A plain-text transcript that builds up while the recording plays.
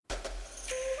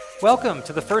Welcome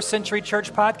to the First Century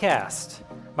Church Podcast.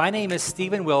 My name is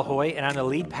Stephen Wilhoy, and I'm the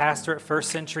lead pastor at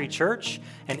First Century Church,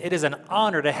 and it is an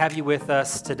honor to have you with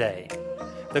us today.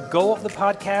 The goal of the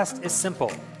podcast is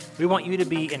simple. We want you to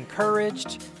be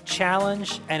encouraged,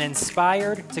 challenged, and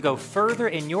inspired to go further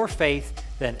in your faith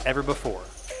than ever before.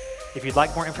 If you'd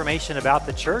like more information about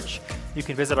the church, you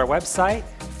can visit our website,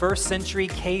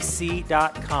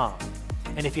 firstcenturykc.com.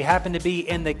 And if you happen to be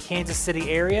in the Kansas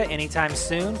City area anytime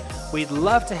soon, we'd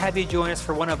love to have you join us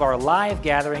for one of our live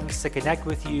gatherings to connect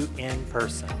with you in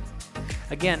person.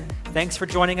 Again, thanks for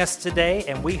joining us today,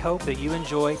 and we hope that you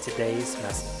enjoy today's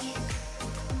message.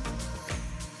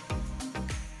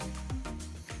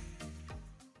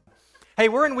 Hey,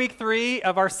 we're in week 3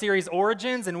 of our series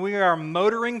Origins, and we are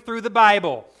motoring through the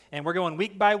Bible. And we're going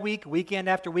week by week, weekend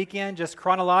after weekend, just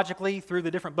chronologically through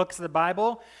the different books of the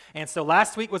Bible. And so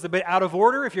last week was a bit out of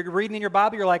order. If you're reading in your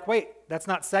Bible, you're like, wait, that's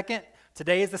not second.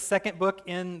 Today is the second book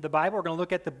in the Bible. We're going to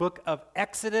look at the book of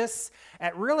Exodus,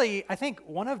 at really, I think,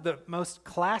 one of the most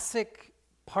classic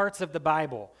parts of the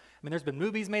Bible. I mean, there's been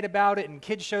movies made about it and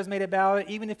kids shows made about it.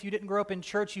 Even if you didn't grow up in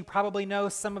church, you probably know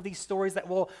some of these stories that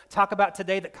we'll talk about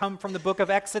today that come from the book of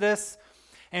Exodus.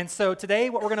 And so today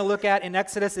what we're going to look at in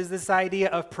Exodus is this idea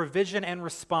of provision and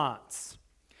response.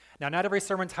 Now, not every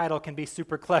sermon title can be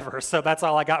super clever, so that's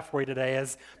all I got for you today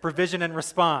is provision and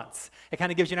response. It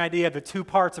kind of gives you an idea of the two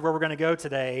parts of where we're going to go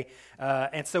today.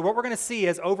 And so what we're going to see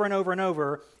is over and over and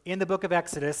over in the book of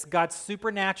Exodus, God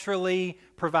supernaturally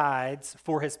provides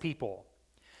for his people.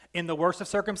 In the worst of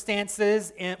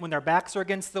circumstances, when their backs are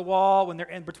against the wall, when they're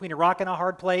in between a rock and a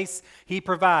hard place, he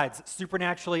provides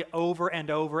supernaturally over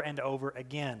and over and over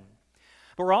again.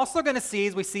 But we're also going to see,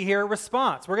 as we see here, a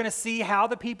response. We're going to see how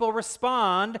the people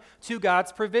respond to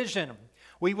God's provision.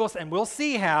 We'll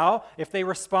see how, if they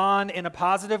respond in a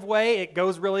positive way, it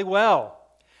goes really well.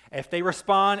 If they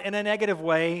respond in a negative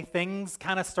way, things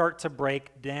kind of start to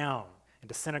break down and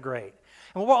disintegrate.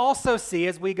 And what we'll also see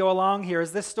as we go along here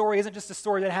is this story isn't just a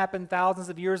story that happened thousands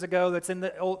of years ago that's in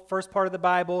the first part of the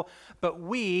Bible, but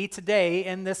we today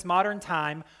in this modern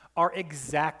time are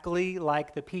exactly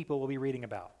like the people we'll be reading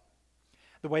about.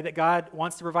 The way that God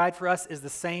wants to provide for us is the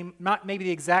same, not maybe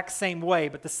the exact same way,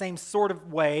 but the same sort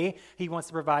of way he wants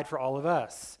to provide for all of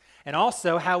us. And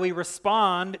also how we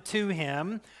respond to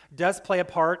him does play a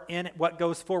part in what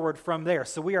goes forward from there.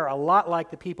 So we are a lot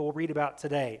like the people we'll read about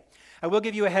today. I will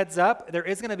give you a heads up. There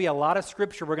is going to be a lot of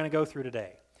scripture we're going to go through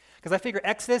today. Because I figure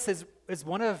Exodus is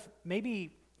one of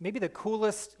maybe the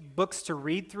coolest books to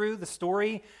read through, the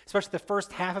story, especially the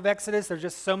first half of Exodus. There's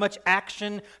just so much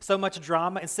action, so much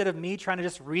drama. Instead of me trying to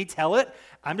just retell it,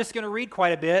 I'm just going to read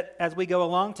quite a bit as we go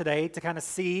along today to kind of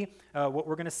see what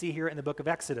we're going to see here in the book of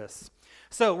Exodus.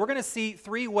 So we're going to see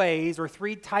 3 ways or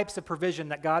 3 types of provision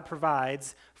that God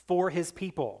provides for his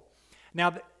people.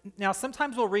 Now,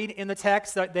 sometimes we'll read in the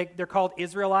text that they're called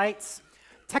Israelites.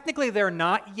 Technically, they're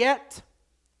not yet.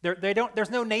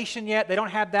 There's no nation yet. They don't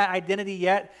have that identity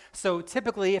yet. So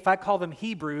typically, if I call them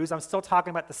Hebrews, I'm still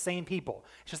talking about the same people.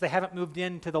 It's just they haven't moved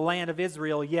into the land of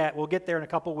Israel yet. We'll get there in a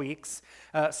couple weeks.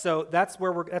 So that's who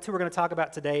we're going to talk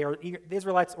about today, or the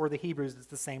Israelites or the Hebrews. It's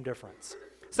the same difference.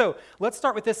 So let's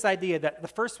start with this idea that the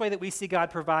first way that we see God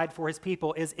provide for his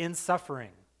people is in suffering.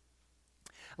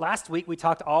 Last week, we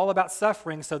talked all about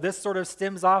suffering, so this sort of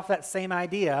stems off that same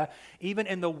idea. Even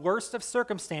in the worst of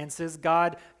circumstances,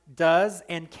 God does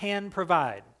and can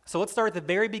provide. So let's start at the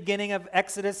very beginning of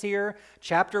Exodus here,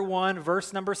 chapter 1,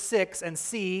 verse number 6, and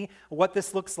see what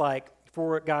this looks like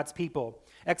for God's people.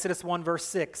 Exodus 1, verse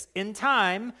 6. In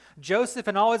time, Joseph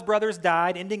and all his brothers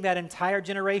died, ending that entire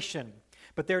generation.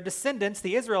 But their descendants,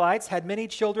 the Israelites, had many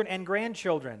children and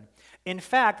grandchildren. In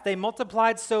fact, they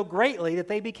multiplied so greatly that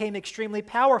they became extremely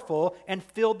powerful and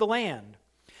filled the land.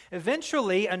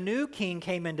 Eventually, a new king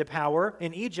came into power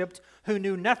in Egypt who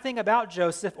knew nothing about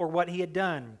Joseph or what he had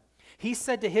done. He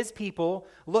said to his people,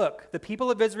 "Look, the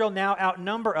people of Israel now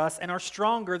outnumber us and are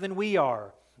stronger than we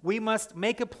are. We must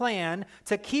make a plan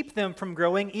to keep them from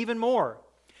growing even more.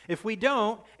 If we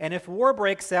don't, and if war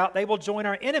breaks out, they will join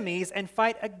our enemies and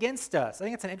fight against us." I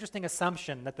think it's an interesting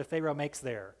assumption that the Pharaoh makes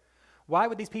there. Why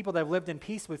would these people that have lived in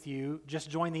peace with you just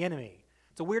join the enemy?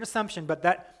 It's a weird assumption,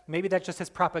 but maybe that's just his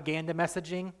propaganda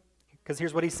messaging, because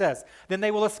here's what he says. Then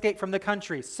they will escape from the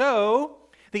country. So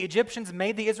the Egyptians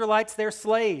made the Israelites their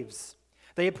slaves.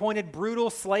 They appointed brutal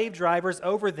slave drivers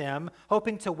over them,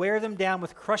 hoping to wear them down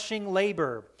with crushing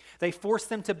labor. They forced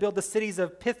them to build the cities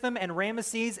of Pithom and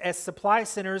Ramesses as supply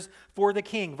centers for the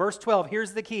king. Verse 12,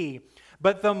 here's the key.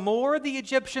 But the more the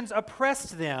Egyptians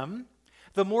oppressed them,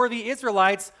 the more the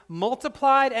Israelites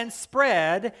multiplied and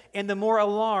spread, and the more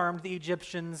alarmed the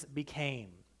Egyptians became.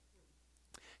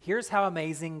 Here's how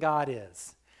amazing God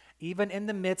is. Even in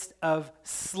the midst of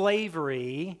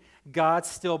slavery, God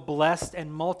still blessed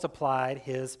and multiplied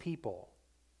his people.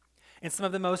 In some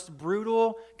of the most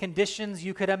brutal conditions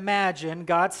you could imagine,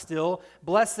 God still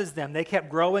blesses them. They kept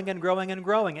growing and growing and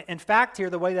growing. In fact, here,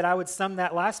 the way that I would sum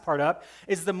that last part up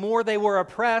is the more they were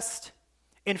oppressed,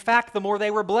 in fact, the more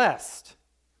they were blessed.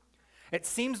 It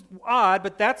seems odd,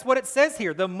 but that's what it says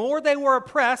here. The more they were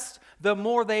oppressed, the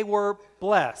more they were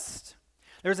blessed.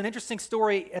 There's an interesting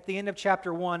story at the end of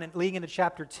chapter 1 and leading into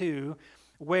chapter 2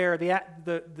 where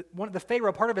the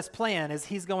Pharaoh, part of his plan is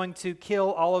he's going to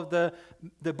kill all of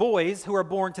the boys who are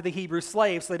born to the Hebrew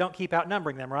slaves so they don't keep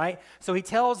outnumbering them, right? So he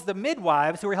tells the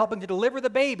midwives who are helping to deliver the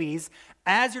babies,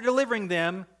 as you're delivering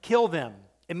them, kill them.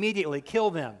 Immediately, kill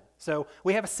them. So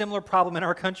we have a similar problem in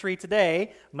our country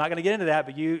today. I'm not going to get into that,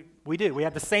 but we do. We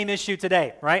have the same issue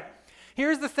today, right?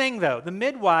 Here's the thing, though. The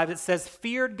midwives, it says,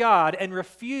 feared God and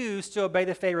refused to obey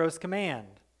the Pharaoh's command.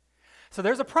 So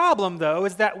there's a problem, though,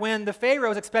 is that when the Pharaoh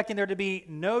is expecting there to be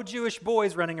no Jewish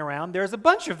boys running around, there's a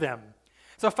bunch of them.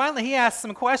 So finally, he asks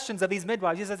some questions of these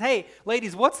midwives. He says, hey,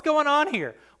 ladies, what's going on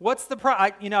here? What's the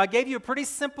problem? I gave you a pretty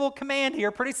simple command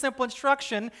here, pretty simple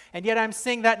instruction, and yet I'm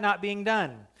seeing that not being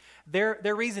done. Their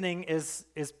reasoning is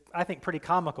I think, pretty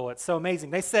comical. It's so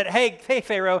amazing. They said, hey,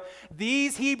 Pharaoh,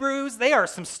 these Hebrews, they are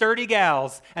some sturdy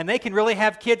gals, and they can really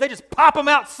have kids. They just pop them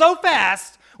out so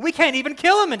fast, we can't even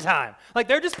kill them in time. Like,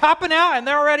 they're just popping out, and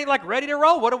they're already, ready to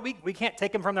roll. We can't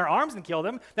take them from their arms and kill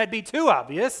them. That'd be too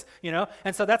obvious,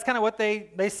 And so that's kind of what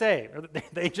they say.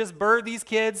 They just birth these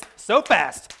kids so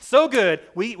fast, so good.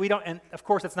 We don't, and of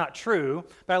course, it's not true,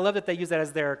 but I love that they use that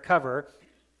as their cover.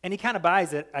 And he kind of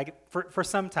buys it for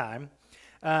some time.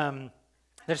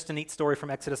 There's just a neat story from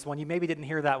Exodus 1. You maybe didn't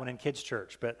hear that one in kids'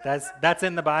 church, but that's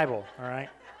in the Bible, all right?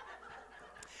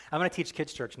 I'm going to teach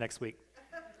kids' church next week.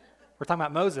 We're talking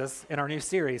about Moses in our new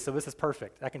series, so this is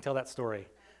perfect. I can tell that story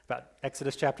about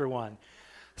Exodus chapter 1.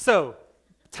 So,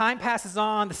 time passes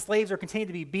on. The slaves are continuing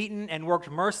to be beaten and worked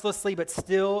mercilessly, but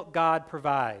still God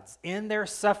provides. In their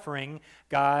suffering,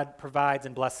 God provides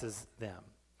and blesses them.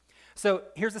 So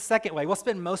here's the second way. We'll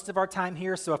spend most of our time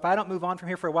here, so if I don't move on from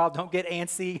here for a while, don't get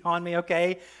antsy on me,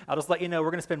 okay? I'll just let you know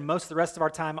we're going to spend most of the rest of our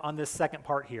time on this second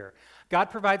part here. God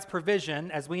provides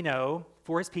provision, as we know,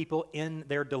 for his people in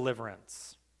their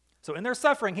deliverance. So in their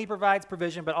suffering, he provides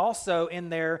provision, but also in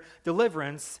their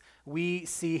deliverance, we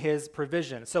see his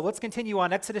provision. So let's continue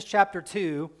on Exodus chapter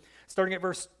 2, starting at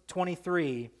verse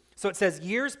 23. So it says,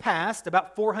 years passed,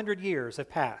 about 400 years have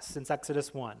passed since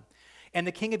Exodus 1. And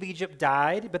the king of Egypt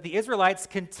died, but the Israelites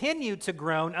continued to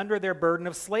groan under their burden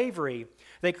of slavery.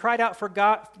 They cried out for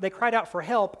God. They cried out for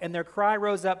help, and their cry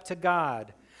rose up to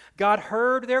God. God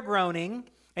heard their groaning,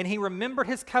 and he remembered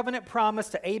his covenant promise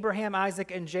to Abraham,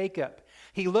 Isaac, and Jacob.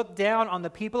 He looked down on the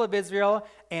people of Israel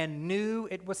and knew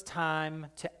it was time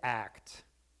to act.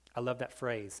 I love that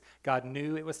phrase. God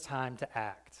knew it was time to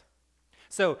act.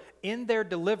 So in their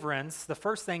deliverance, the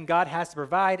first thing God has to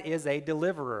provide is a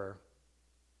deliverer.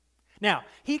 Now,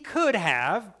 he could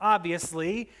have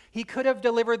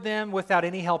delivered them without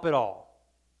any help at all,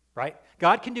 right?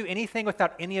 God can do anything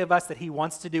without any of us that he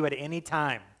wants to do at any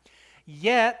time.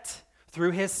 Yet,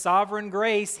 through his sovereign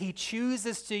grace, he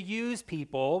chooses to use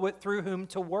people through whom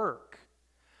to work,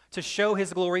 to show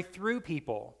his glory through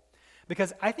people.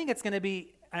 Because I think it's going to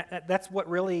be, that's what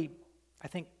really, I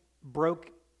think, broke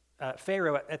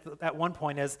Pharaoh at one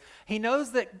point is he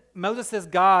knows that Moses'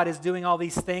 God is doing all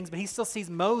these things, but he still sees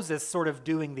Moses sort of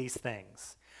doing these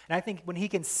things. And I think when he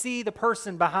can see the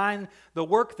person behind the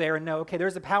work there and know, okay,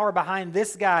 there's a power behind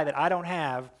this guy that I don't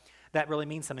have, that really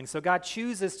means something. So God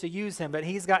chooses to use him, but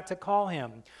he's got to call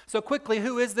him. So quickly,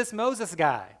 who is this Moses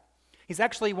guy? He's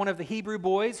actually one of the Hebrew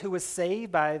boys who was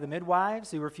saved by the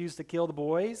midwives who refused to kill the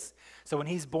boys. So when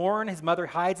he's born, his mother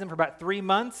hides him for about 3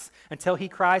 months until he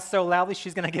cries so loudly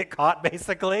she's going to get caught,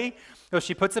 basically. So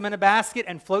she puts him in a basket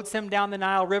and floats him down the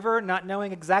Nile River, not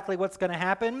knowing exactly what's going to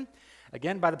happen.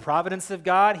 Again, by the providence of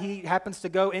God, he happens to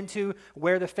go into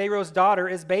where the Pharaoh's daughter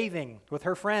is bathing with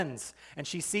her friends. And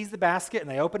she sees the basket,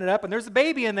 and they open it up, and there's a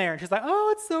baby in there. And she's like, oh,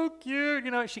 it's so cute.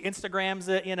 She Instagrams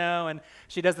it, and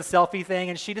she does the selfie thing,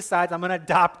 and she decides, I'm going to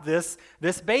adopt this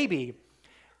baby.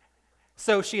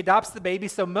 So she adopts the baby.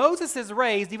 So Moses is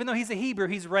raised, even though he's a Hebrew,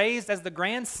 he's raised as the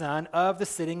grandson of the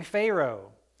sitting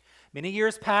Pharaoh. Many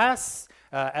years pass.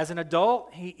 As an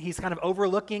adult, he's kind of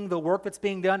overlooking the work that's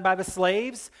being done by the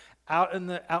slaves. Out in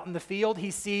the field,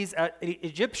 he sees an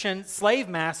Egyptian slave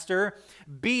master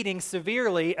beating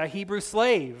severely a Hebrew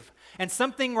slave. And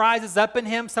something rises up in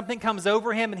him, something comes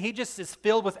over him, and he just is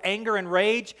filled with anger and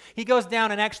rage. He goes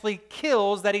down and actually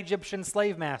kills that Egyptian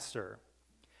slave master.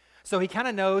 So he kind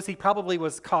of knows he probably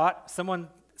was caught. Someone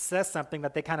says something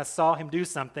that they kind of saw him do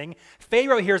something.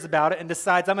 Pharaoh hears about it and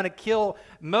decides, I'm going to kill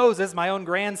Moses, my own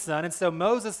grandson. And so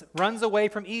Moses runs away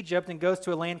from Egypt and goes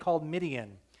to a land called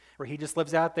Midian, where he just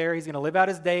lives out there. He's going to live out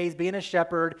his days being a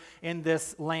shepherd in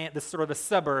this land, this sort of a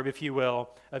suburb, if you will,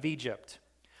 of Egypt.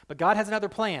 But God has another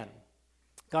plan.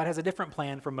 God has a different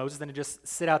plan for Moses than to just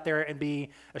sit out there and be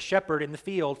a shepherd in the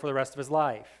field for the rest of his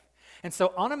life. And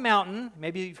so on a mountain,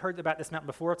 maybe you've heard about this mountain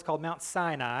before, it's called Mount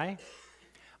Sinai.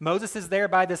 Moses is there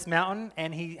by this mountain,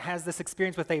 and he has this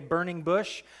experience with a burning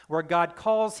bush where God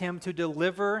calls him to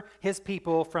deliver his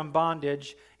people from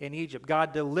bondage in Egypt.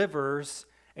 God delivers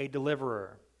a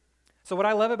deliverer. So what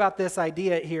I love about this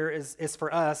idea here is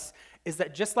for us, is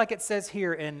that just like it says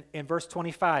here in verse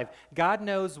 25, God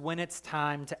knows when it's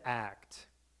time to act.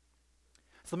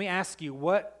 So let me ask you,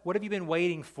 what have you been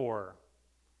waiting for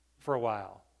a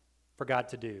while for God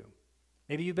to do?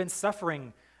 Maybe you've been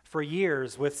suffering for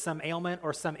years with some ailment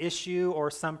or some issue or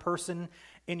some person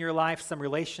in your life, some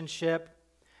relationship.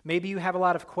 Maybe you have a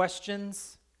lot of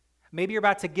questions. Maybe you're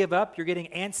about to give up. You're getting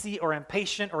antsy or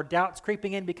impatient or doubts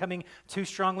creeping in, becoming too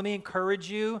strong. Let me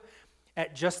encourage you,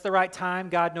 at just the right time,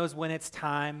 God knows when it's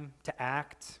time to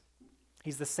act.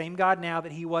 He's the same God now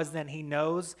that he was then. He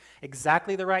knows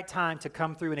exactly the right time to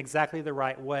come through in exactly the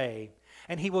right way.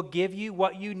 And he will give you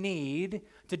what you need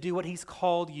to do what he's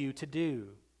called you to do.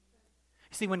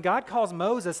 You see, when God calls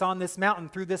Moses on this mountain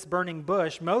through this burning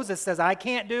bush, Moses says, I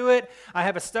can't do it. I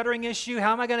have a stuttering issue.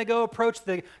 How am I going to go approach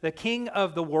the king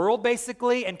of the world,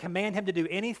 basically, and command him to do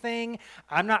anything?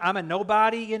 I'm a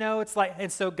nobody, you know. It's like, and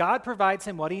so God provides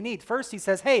him what he needs. First, he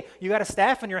says, hey, you got a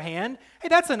staff in your hand. Hey,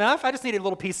 that's enough. I just need a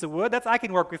little piece of wood. I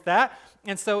can work with that.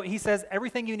 And so he says,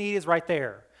 everything you need is right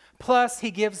there. Plus,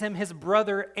 he gives him his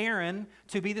brother Aaron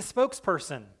to be the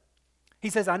spokesperson. He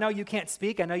says, I know you can't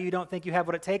speak. I know you don't think you have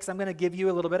what it takes. I'm going to give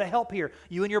you a little bit of help here.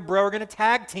 You and your bro are going to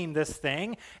tag team this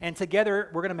thing, and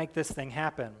together we're going to make this thing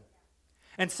happen.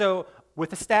 And so with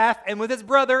the staff and with his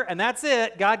brother, and that's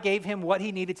it, God gave him what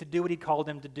he needed to do what he called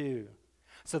him to do.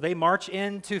 So they march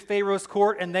into Pharaoh's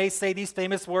court, and they say these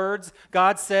famous words.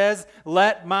 God says,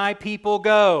 let my people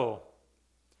go.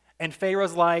 And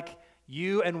Pharaoh's like,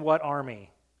 you and what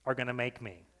army are going to make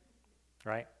me,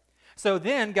 right? So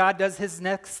then God does his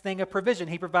next thing of provision.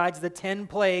 He provides the 10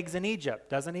 plagues in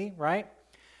Egypt, doesn't he, right?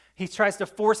 He tries to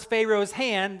force Pharaoh's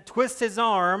hand, twist his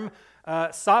arm,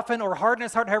 soften or harden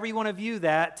his heart, however you want to view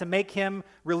that, to make him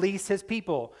release his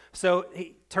people. So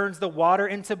he turns the water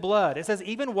into blood. It says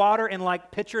even water in like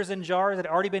pitchers and jars that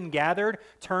had already been gathered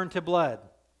turned to blood.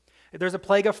 There's a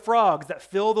plague of frogs that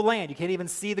fill the land. You can't even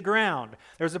see the ground.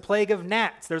 There's a plague of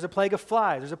gnats. There's a plague of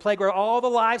flies. There's a plague where all the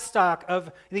livestock of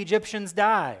the Egyptians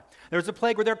die. There's a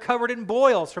plague where they're covered in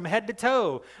boils from head to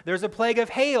toe. There's a plague of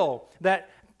hail that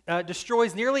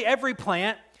destroys nearly every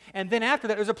plant. And then after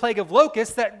that, there's a plague of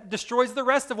locusts that destroys the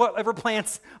rest of whatever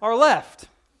plants are left.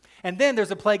 And then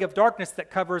there's a plague of darkness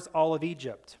that covers all of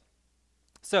Egypt.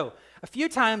 So a few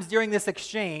times during this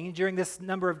exchange, during this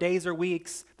number of days or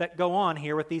weeks that go on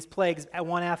here with these plagues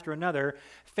one after another,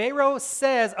 Pharaoh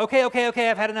says, okay,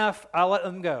 I've had enough. I'll let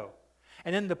them go.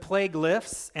 And then the plague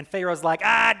lifts, and Pharaoh's like,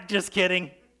 just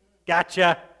kidding.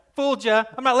 Gotcha. Fooled ya.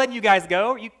 I'm not letting you guys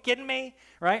go. Are you kidding me?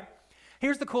 Right?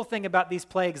 Here's the cool thing about these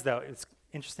plagues, though. It's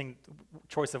interesting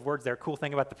choice of words there. Cool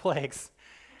thing about the plagues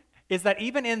is that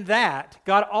even in that,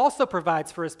 God also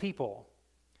provides for his people.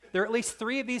 There are at least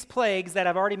 3 of these plagues that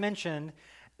I've already mentioned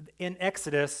in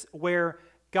Exodus where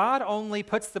God only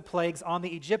puts the plagues on the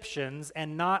Egyptians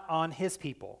and not on his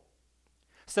people.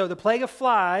 So the plague of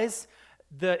flies,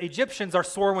 the Egyptians are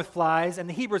swarming with flies, and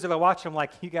the Hebrews are watching them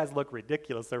like, you guys look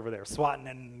ridiculous over there, swatting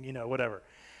and, whatever.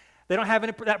 They don't have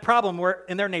that problem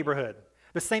in their neighborhood.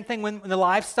 The same thing when the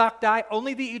livestock die,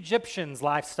 only the Egyptians'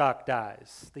 livestock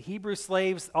dies. The Hebrew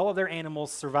slaves, all of their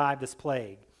animals survive this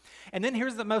plague. And then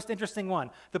here's the most interesting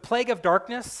one. The plague of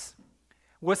darkness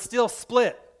was still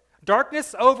split.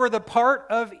 Darkness over the part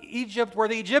of Egypt where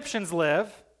the Egyptians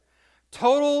live,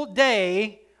 total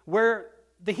day where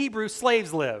the Hebrew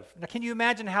slaves live. Now, can you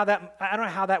imagine how that, I don't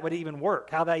know how that would even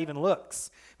work, how that even looks,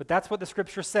 but that's what the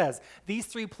scripture says. These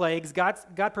 3 plagues,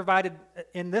 God provided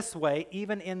in this way,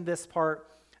 even in this part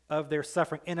of their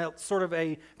suffering, in a sort of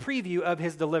a preview of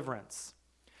his deliverance.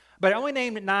 But I only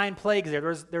named 9 plagues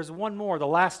there. There's one more, the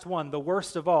last one, the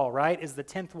worst of all, right, is the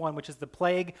 10th one, which is the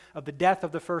plague of the death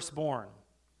of the firstborn.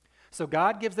 So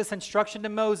God gives this instruction to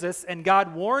Moses, and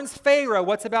God warns Pharaoh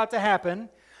what's about to happen,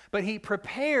 but he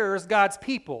prepares God's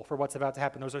people for what's about to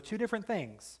happen. Those are 2 different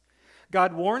things.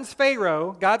 God warns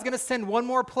Pharaoh, God's going to send one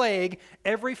more plague.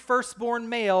 Every firstborn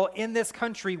male in this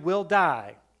country will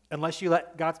die unless you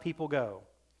let God's people go.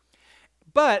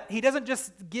 But he doesn't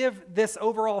just give this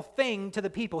overall thing to the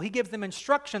people. He gives them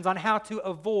instructions on how to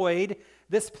avoid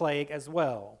this plague as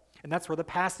well. And that's where the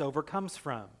Passover comes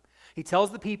from. He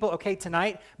tells the people, okay,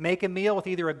 tonight, make a meal with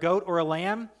either a goat or a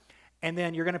lamb, and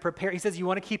then you're going to prepare. He says you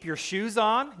want to keep your shoes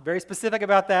on, very specific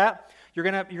about that. You're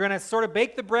going to sort of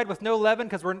bake the bread with no leaven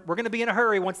because we're going to be in a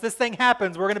hurry. Once this thing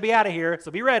happens, we're going to be out of here,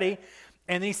 so be ready.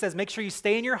 And then he says, make sure you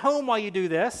stay in your home while you do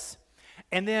this.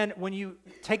 And then when you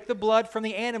take the blood from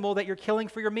the animal that you're killing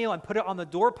for your meal and put it on the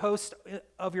doorpost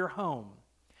of your home.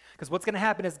 Because what's going to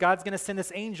happen is God's going to send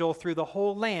this angel through the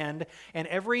whole land, and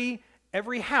every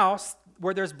house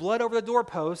where there's blood over the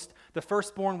doorpost, the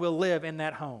firstborn will live in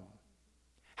that home.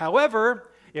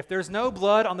 However, if there's no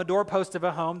blood on the doorpost of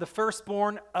a home, the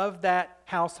firstborn of that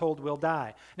household will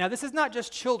die. Now, this is not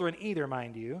just children either,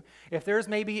 mind you. If there's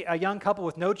maybe a young couple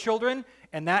with no children,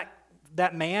 and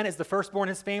that man is the firstborn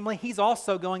in his family, he's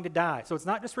also going to die. So it's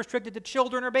not just restricted to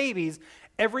children or babies.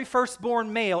 Every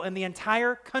firstborn male in the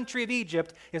entire country of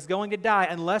Egypt is going to die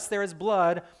unless there is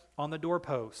blood on the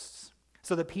doorposts.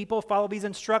 So the people follow these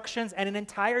instructions, and an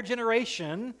entire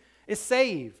generation is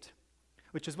saved,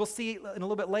 which, as we'll see in a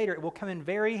little bit later, it will come in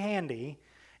very handy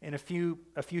in a few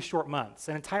short months.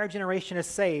 An entire generation is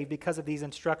saved because of these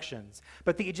instructions.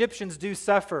 But the Egyptians do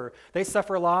suffer. They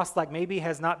suffer loss like maybe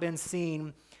has not been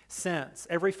seen since.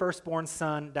 Every firstborn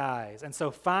son dies. And so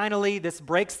finally, this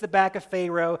breaks the back of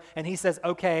Pharaoh, and he says,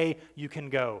 okay, you can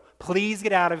go. Please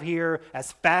get out of here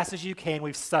as fast as you can.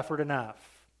 We've suffered enough.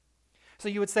 So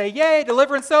you would say, yay,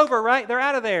 deliverance over, right? They're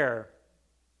out of there.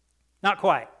 Not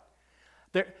quite.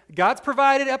 God's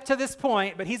provided up to this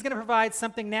point, but he's going to provide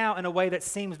something now in a way that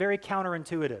seems very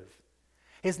counterintuitive.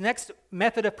 His next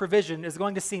method of provision is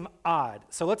going to seem odd.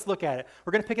 So let's look at it.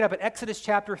 We're going to pick it up at Exodus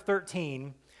chapter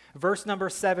 13, verse number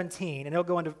 17, and it'll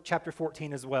go into chapter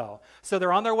 14 as well. So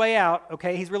they're on their way out,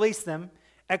 okay? He's released them.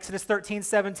 Exodus 13,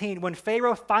 17. When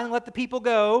Pharaoh finally let the people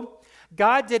go,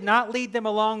 God did not lead them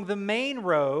along the main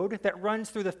road that runs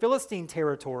through the Philistine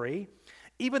territory,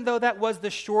 even though that was the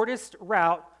shortest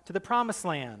route to the promised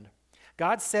land.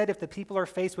 God said if the people are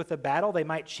faced with a battle, they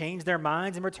might change their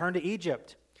minds and return to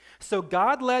Egypt. So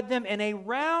God led them in a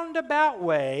roundabout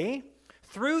way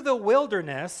through the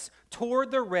wilderness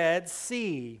toward the Red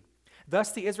Sea.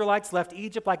 Thus the Israelites left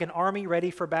Egypt like an army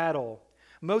ready for battle.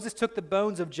 Moses took the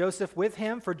bones of Joseph with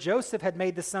him, for Joseph had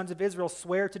made the sons of Israel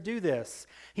swear to do this.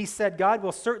 He said, God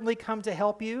will certainly come to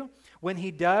help you. When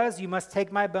he does, you must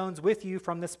take my bones with you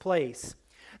from this place.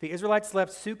 The Israelites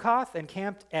left Succoth and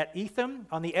camped at Etham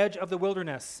on the edge of the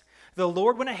wilderness. The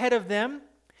Lord went ahead of them.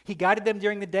 He guided them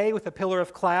during the day with a pillar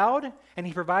of cloud, and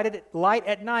he provided light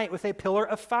at night with a pillar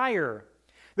of fire.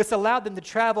 This allowed them to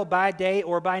travel by day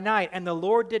or by night, and the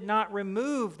Lord did not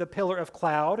remove the pillar of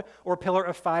cloud or pillar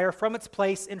of fire from its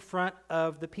place in front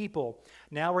of the people.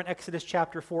 Now we're in Exodus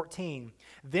chapter 14.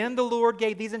 Then the Lord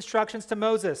gave these instructions to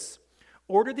Moses.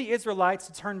 Order the Israelites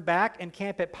to turn back and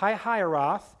camp at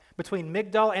Pi-hahiroth between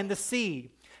Migdal and the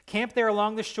sea. Camp there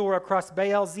along the shore across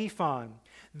Baal-zephon.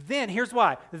 Then, here's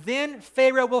why. Then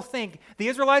Pharaoh will think, the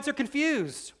Israelites are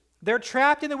confused. They're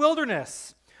trapped in the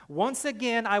wilderness. Once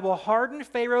again, I will harden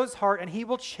Pharaoh's heart, and he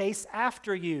will chase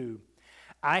after you.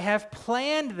 I have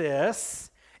planned this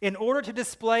in order to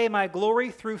display my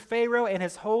glory through Pharaoh and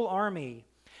his whole army.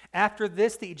 After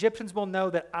this, the Egyptians will know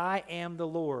that I am the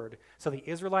Lord. So the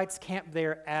Israelites camped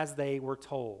there as they were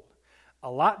told. A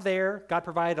lot there. God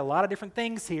provided a lot of different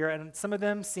things here, and some of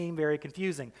them seem very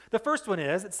confusing. The first one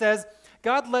is, it says,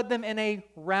 God led them in a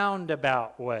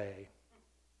roundabout way.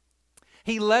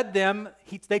 He led them,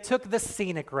 they took the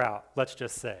scenic route, let's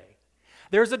just say.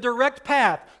 There's a direct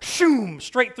path, shoom,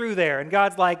 straight through there. And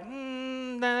God's like,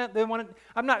 I'm not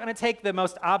going to take the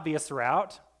most obvious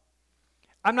route.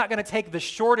 I'm not going to take the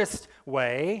shortest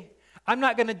way. I'm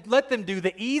not going to let them do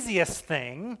the easiest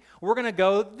thing. We're going to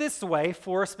go this way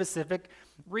for a specific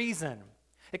reason.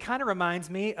 It kind of reminds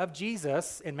me of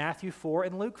Jesus in Matthew 4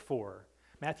 and Luke 4.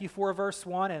 Matthew 4 verse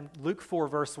 1 and Luke 4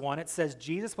 verse 1, it says,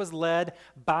 Jesus was led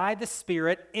by the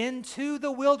Spirit into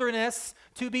the wilderness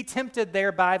to be tempted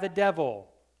there by the devil.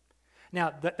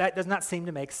 Now, that does not seem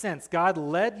to make sense. God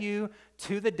led you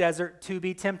to the desert to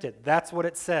be tempted. That's what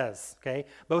it says, okay?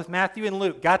 Both Matthew and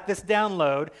Luke got this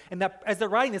download, and that, as they're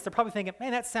writing this, they're probably thinking,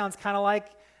 man, that sounds kind of like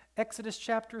Exodus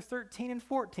chapter 13 and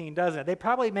 14, doesn't it? They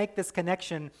probably make this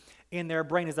connection in their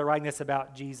brain as they're writing this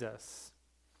about Jesus.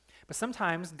 But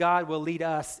sometimes God will lead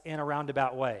us in a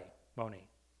roundabout way, won't he?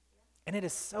 And it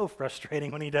is so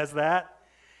frustrating when he does that.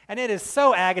 And it is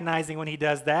so agonizing when he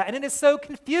does that. And it is so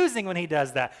confusing when he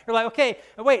does that. You're like, okay,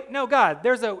 wait, no, God,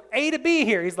 there's a A to B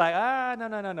here. He's like,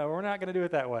 no, we're not going to do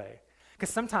it that way. Because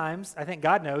sometimes, I think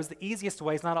God knows, the easiest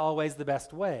way is not always the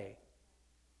best way.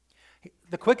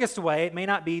 the quickest way. It may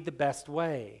not be the best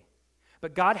way.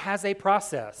 But God has a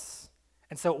process.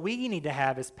 And so what we need to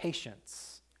have is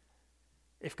patience.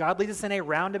 If God leads us in a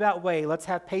roundabout way, let's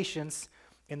have patience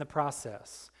in the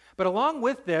process. But along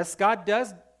with this, God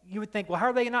does, you would think, well, how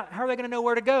are they going to know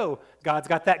where to go? God's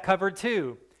got that covered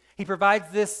too. He provides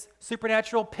this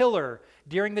supernatural pillar.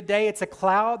 During the day, it's a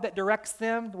cloud that directs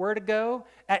them where to go.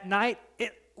 At night,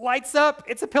 it lights up.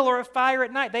 It's a pillar of fire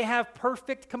at night. They have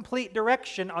perfect, complete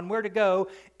direction on where to go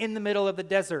in the middle of the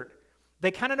desert.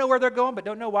 They kind of know where they're going, but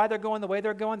don't know why they're going the way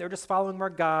they're going. They're just following where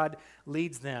God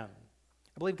leads them.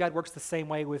 I believe God works the same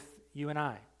way with you and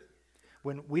I.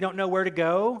 When we don't know where to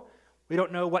go, we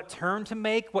don't know what turn to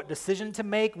make, what decision to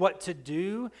make, what to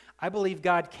do, I believe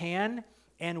God can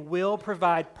and will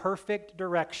provide perfect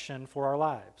direction for our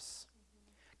lives.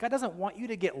 God doesn't want you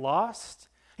to get lost.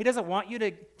 He doesn't want you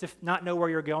to not know where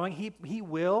you're going. He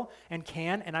will and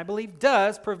can, and I believe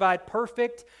does, provide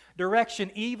perfect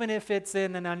direction, even if it's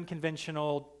in an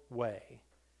unconventional way.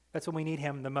 That's when we need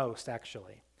him the most,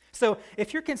 actually. So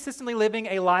if you're consistently living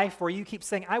a life where you keep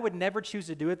saying, I would never choose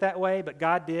to do it that way, but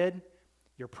God did,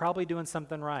 you're probably doing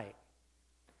something right.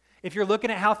 If you're looking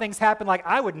at how things happen, like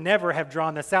I would never have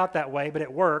drawn this out that way, but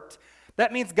it worked,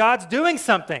 that means God's doing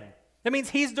something. That means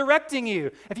he's directing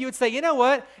you. If you would say, you know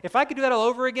what, if I could do that all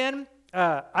over again,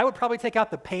 I would probably take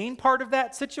out the pain part of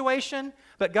that situation,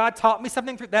 but God taught me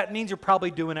something through that means you're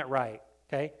probably doing it right,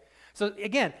 okay? So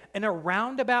again, in a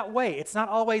roundabout way, it's not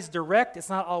always direct, it's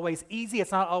not always easy,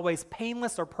 it's not always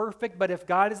painless or perfect, but if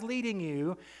God is leading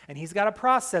you and he's got a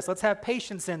process, let's have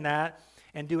patience in that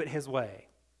and do it his way.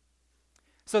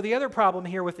 So the other problem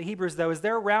here with the Hebrews, though, is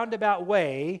their roundabout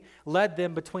way led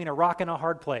them between a rock and a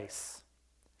hard place,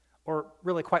 or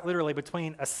really quite literally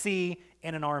between a sea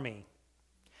and an army.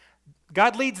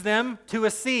 God leads them to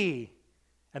a sea,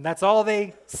 and that's all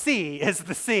they see is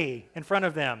the sea in front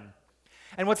of them.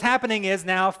 And what's happening is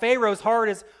now Pharaoh's heart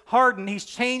is hardened. He's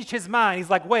changed his mind. He's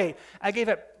like, wait, I gave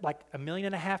up like 1.5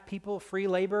 million people free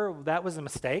labor. That was a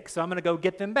mistake. So I'm going to go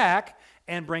get them back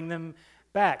and bring them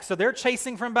back. So they're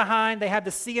chasing from behind. They have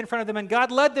the sea in front of them, and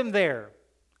God led them there.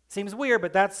 Seems weird,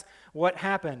 but that's what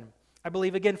happened. I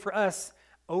believe, again, for us,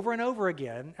 over and over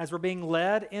again, as we're being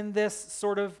led in this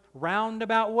sort of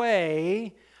roundabout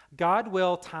way, God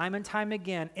will, time and time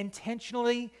again,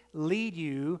 intentionally lead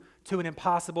you to an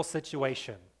impossible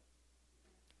situation.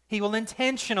 He will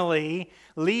intentionally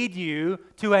lead you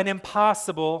to an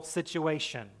impossible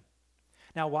situation.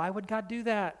 Now, why would God do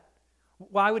that?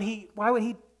 Why would he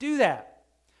do that?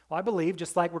 Well, I believe,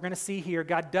 just like we're going to see here,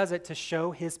 God does it to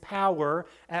show his power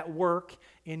at work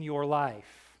in your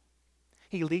life.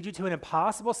 He leads you to an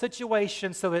impossible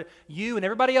situation so that you and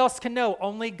everybody else can know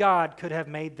only God could have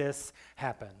made this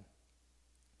happen.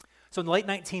 So in the late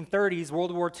 1930s,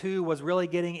 World War II was really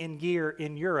getting in gear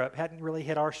in Europe. Hadn't really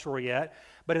hit our shore yet.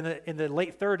 But in the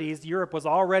late 30s, Europe was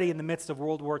already in the midst of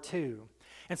World War II.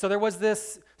 And so there was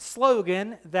this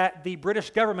slogan that the British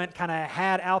government kind of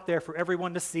had out there for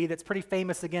everyone to see that's pretty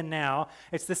famous again now.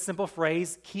 It's this simple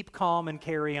phrase, keep calm and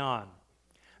carry on.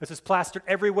 This was plastered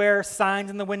everywhere, signs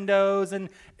in the windows, and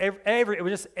it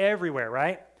was just everywhere,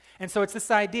 right? And so it's this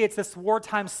idea, it's this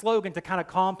wartime slogan to kind of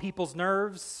calm people's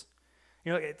nerves.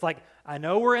 You know, it's like, I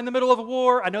know we're in the middle of a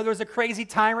war. I know there's a crazy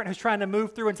tyrant who's trying to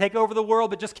move through and take over the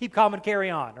world, but just keep calm and carry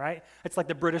on, right? It's like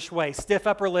the British way. Stiff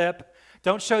upper lip.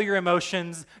 Don't show your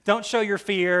emotions. Don't show your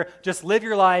fear. Just live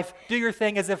your life. Do your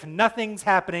thing as if nothing's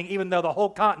happening, even though the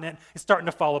whole continent is starting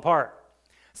to fall apart.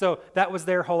 So that was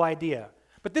their whole idea.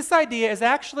 But this idea is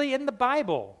actually in the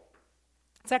Bible.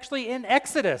 It's actually in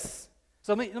Exodus.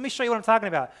 So let me show you what I'm talking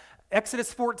about.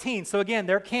 Exodus 14. So again,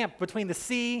 they're camped between the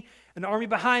sea and the army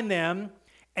behind them.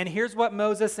 And here's what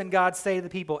Moses and God say to the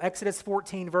people. Exodus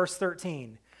 14, verse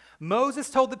 13.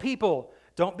 Moses told the people,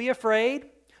 don't be afraid.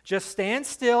 Just stand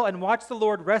still and watch the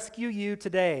Lord rescue you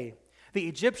today. The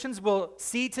Egyptians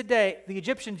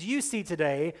you see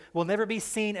today will never be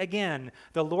seen again.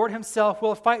 The Lord himself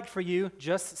will fight for you.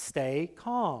 Just stay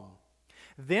calm.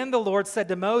 Then the Lord said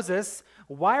to Moses,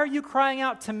 why are you crying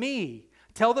out to me?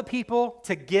 Tell the people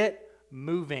to get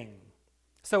moving.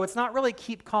 So it's not really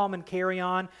keep calm and carry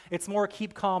on. It's more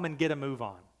keep calm and get a move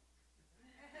on.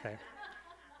 Okay.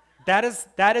 That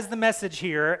is the message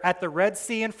here. At the Red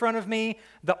Sea in front of me,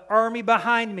 the army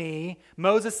behind me,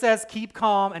 Moses says, keep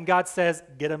calm, and God says,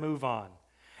 get a move on.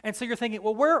 And so you're thinking,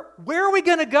 well, where are we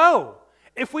going to go?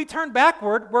 If we turn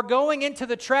backward, we're going into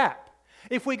the trap.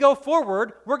 If we go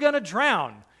forward, we're going to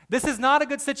drown. This is not a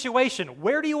good situation.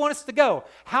 Where do you want us to go?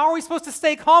 How are we supposed to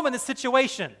stay calm in this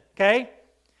situation? Okay?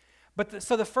 But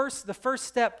so the first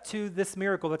step to this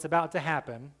miracle that's about to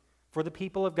happen for the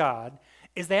people of God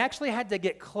is they actually had to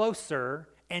get closer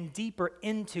and deeper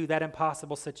into that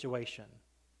impossible situation.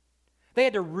 They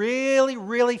had to really,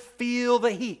 really feel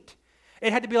the heat.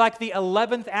 It had to be like the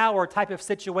 11th hour type of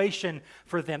situation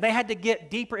for them. They had to get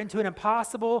deeper into an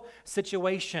impossible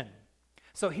situation.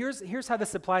 So here's how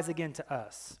this applies again to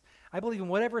us. I believe in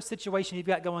whatever situation you've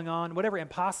got going on, whatever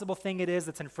impossible thing it is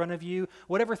that's in front of you,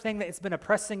 whatever thing that's been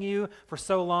oppressing you for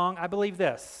so long, I believe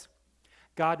this.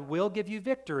 God will give you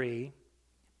victory,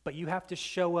 but you have to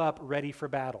show up ready for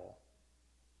battle.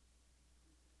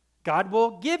 God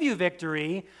will give you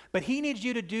victory, but he needs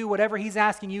you to do whatever he's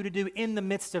asking you to do in the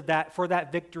midst of that for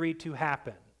that victory to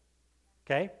happen.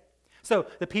 Okay? So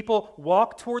the people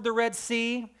walk toward the Red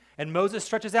Sea, and Moses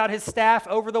stretches out his staff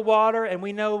over the water, and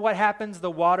we know what happens. The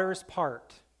waters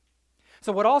part.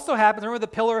 So what also happens, remember the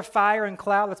pillar of fire and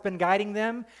cloud that's been guiding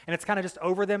them, and it's kind of just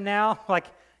over them now, like,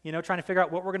 trying to figure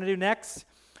out what we're going to do next?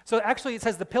 So actually it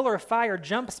says the pillar of fire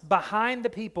jumps behind the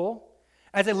people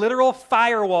as a literal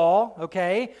firewall,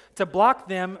 okay, to block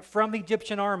them from the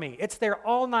Egyptian army. It's there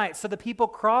all night. So the people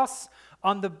cross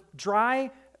on the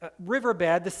dry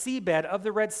riverbed, the seabed of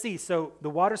the Red Sea. So the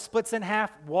water splits in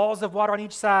half, walls of water on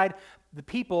each side. The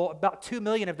people, about 2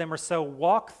 million of them or so,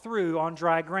 walk through on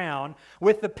dry ground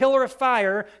with the pillar of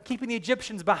fire keeping the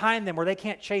Egyptians behind them where they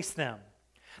can't chase them.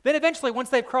 Then eventually, once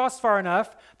they've crossed far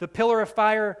enough, the pillar of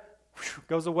fire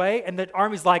goes away, and the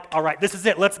army's like, all right, this is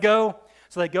it, let's go.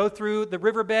 So they go through the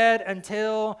riverbed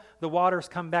until the waters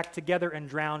come back together and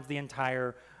drowns the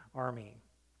entire army.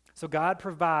 So God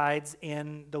provides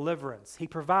in deliverance. He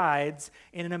provides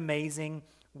in an amazing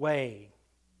way.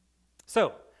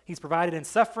 So he's provided in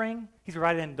suffering, he's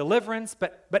provided in deliverance,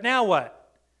 but now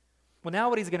what? Well, now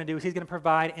what he's going to do is he's going to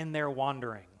provide in their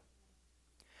wandering.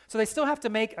 So they still have to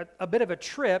make a bit of a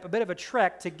trip, a bit of a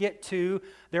trek to get to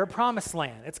their promised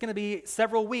land. It's going to be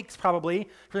several weeks probably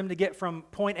for them to get from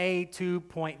point A to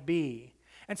point B.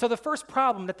 And so the first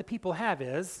problem that the people have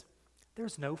is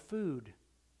there's no food,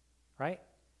 right?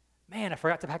 Man, I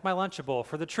forgot to pack my Lunchable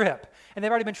for the trip. And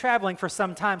they've already been traveling for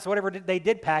some time, so whatever they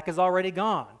did pack is already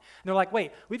gone. And they're like,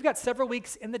 wait, we've got several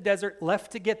weeks in the desert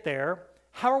left to get there.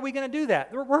 How are we going to do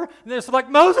that? They're so like,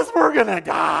 Moses, we're going to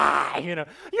die,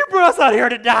 You brought us out here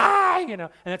to die,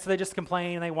 And so they just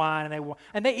complain and they whine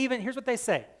and they even, here's what they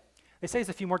say. They say this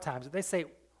a few more times. They say,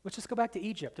 let's just go back to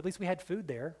Egypt. At least we had food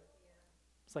there.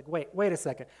 It's like, wait a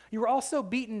second. You were also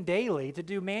beaten daily to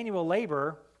do manual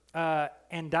labor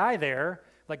and die there.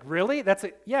 Like, really?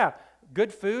 Yeah,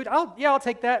 good food? I'll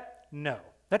take that. No.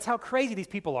 That's how crazy these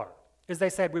people are. Is they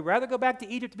said, we'd rather go back to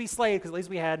Egypt to be slaves because at least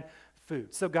we had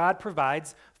food. So God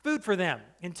provides food for them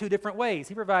in 2 different ways.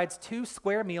 He provides 2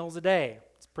 square meals a day.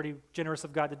 It's pretty generous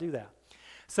of God to do that.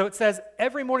 So it says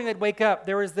every morning they'd wake up,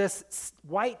 there was this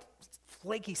white,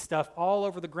 flaky stuff all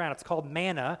over the ground. It's called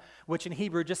manna, which in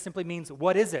Hebrew just simply means,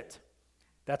 what is it?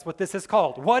 That's what this is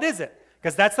called. What is it?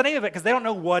 Because that's the name of it, because they don't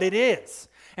know what it is.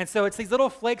 And so it's these little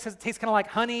flakes. It tastes kind of like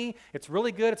honey. It's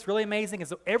really good. It's really amazing. And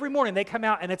so every morning they come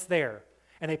out and it's there.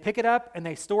 And they pick it up and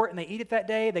they store it and they eat it that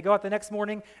day. They go out the next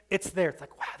morning. It's there. It's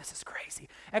like, wow, this is crazy.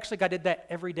 Actually, God did that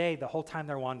every day the whole time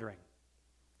they're wandering.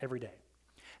 Every day.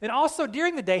 And also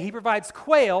during the day, he provides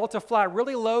quail to fly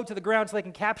really low to the ground so they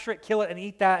can capture it, kill it, and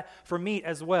eat that for meat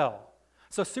as well.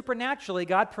 So supernaturally,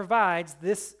 God provides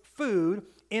this food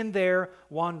in their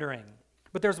wandering.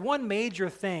 But there's one major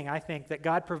thing, I think, that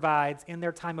God provides in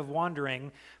their time of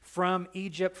wandering from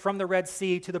Egypt, from the Red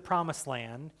Sea to the Promised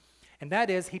Land, and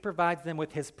that is he provides them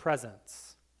with his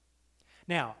presence.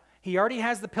 Now, he already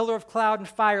has the pillar of cloud and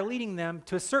fire leading them.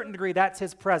 To a certain degree, that's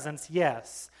his presence,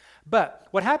 yes. But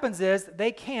what happens is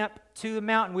they camp to the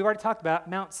mountain. We've already talked about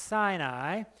Mount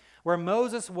Sinai, where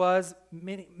Moses was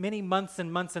many months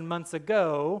and months and months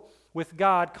ago with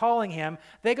God calling him.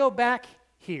 They go back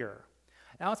here.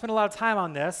 Now, I won't spend a lot of time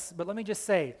on this, but let me just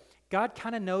say, God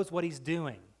kind of knows what he's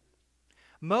doing.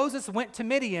 Moses went to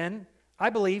Midian,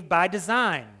 I believe, by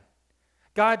design.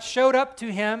 God showed up to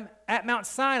him at Mount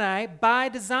Sinai by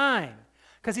design,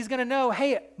 because he's going to know,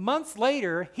 hey, months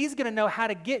later, he's going to know how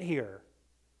to get here.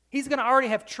 He's going to already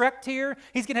have trekked here.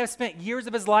 He's going to have spent years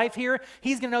of his life here.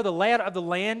 He's going to know the layout of the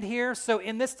land here. So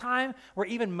in this time where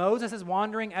even Moses is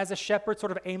wandering as a shepherd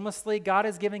sort of aimlessly, God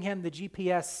is giving him the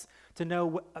GPS to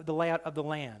know the layout of the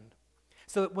land.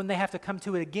 So that when they have to come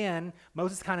to it again,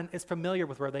 Moses kind of is familiar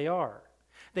with where they are.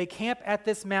 They camp at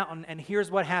this mountain, and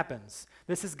here's what happens.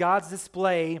 This is God's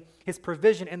display, his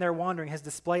provision in their wandering, his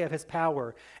display of his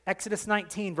power. Exodus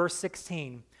 19, verse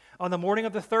 16. On the morning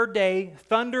of the 3rd day,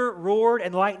 thunder roared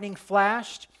and lightning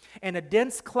flashed, and a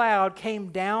dense cloud came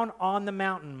down on the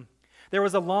mountain. There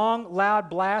was a long, loud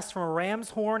blast from a ram's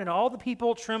horn, and all the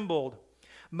people trembled.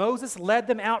 Moses led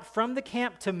them out from the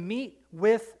camp to meet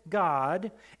with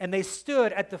God, and they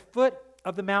stood at the foot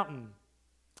of the mountain.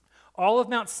 All of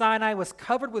Mount Sinai was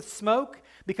covered with smoke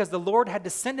because the Lord had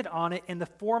descended on it in the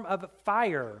form of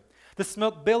fire. The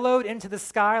smoke billowed into the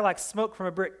sky like smoke from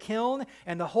a brick kiln,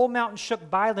 and the whole mountain shook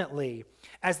violently.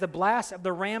 As the blast of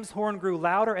the ram's horn grew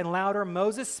louder and louder,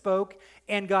 Moses spoke,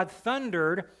 and God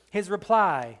thundered his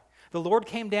reply. The Lord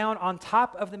came down on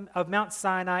top of Mount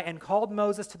Sinai and called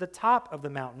Moses to the top of the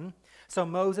mountain. So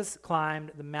Moses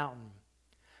climbed the mountain.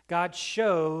 God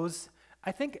shows,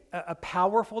 I think, a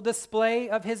powerful display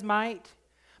of his might,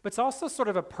 but it's also sort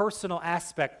of a personal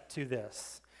aspect to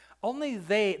this. Only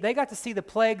they got to see the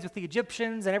plagues with the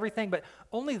Egyptians and everything, but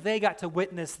only they got to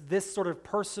witness this sort of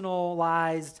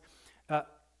personalized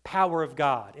power of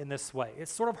God in this way. It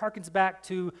sort of harkens back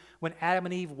to when Adam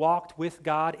and Eve walked with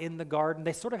God in the garden.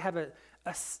 They sort of have a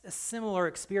similar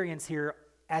experience here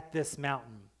at this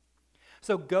mountain.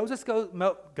 So Moses goes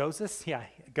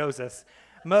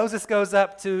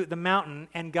up to the mountain,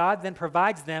 and God then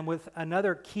provides them with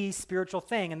another key spiritual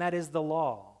thing, and that is the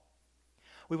law.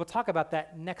 We will talk about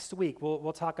that next week.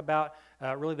 We'll talk about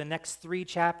really the next 3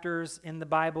 chapters in the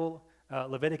Bible,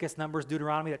 Leviticus, Numbers,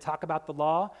 Deuteronomy, that talk about the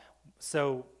law.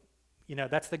 So,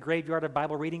 that's the graveyard of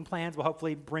Bible reading plans. We'll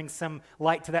hopefully bring some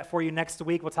light to that for you next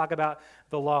week. We'll talk about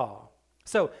the law.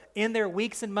 So, in their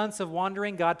weeks and months of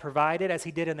wandering, God provided as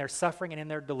he did in their suffering and in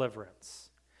their deliverance.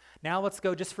 Now let's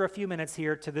go just for a few minutes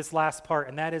here to this last part,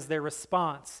 and that is their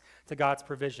response to God's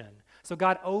provision. So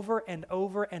God, over and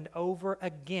over and over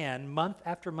again, month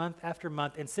after month after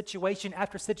month, in situation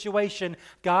after situation,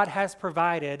 God has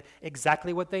provided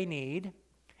exactly what they need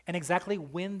and exactly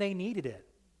when they needed it.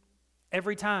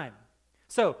 Every time.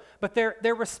 So, but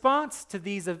their response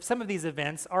to some of these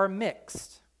events are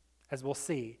mixed, as we'll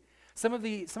see. Some of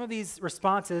these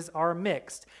responses are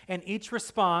mixed, and each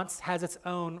response has its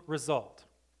own result.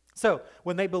 So,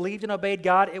 when they believed and obeyed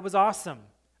God, it was awesome.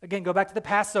 Again, go back to the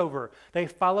Passover. They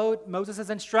followed Moses'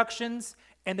 instructions,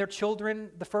 and their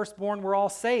children, the firstborn, were all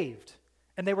saved,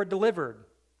 and they were delivered.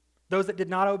 Those that did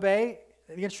not obey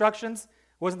the instructions,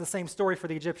 wasn't the same story for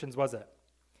the Egyptians, was it?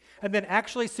 And then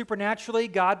actually, supernaturally,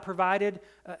 God provided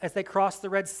as they crossed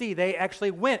the Red Sea. They actually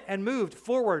went and moved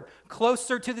forward,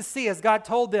 closer to the sea, as God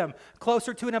told them,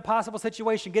 closer to an impossible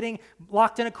situation, getting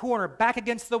locked in a corner, back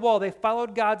against the wall. They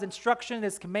followed God's instruction,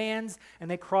 his commands, and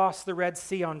they crossed the Red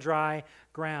Sea on dry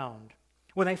ground.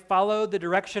 When they followed the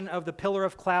direction of the pillar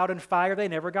of cloud and fire, they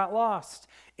never got lost.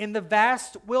 In the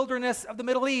vast wilderness of the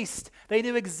Middle East, they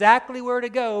knew exactly where to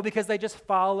go because they just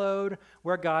followed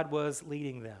where God was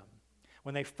leading them.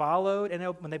 When they followed and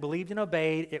when they believed and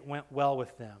obeyed, it went well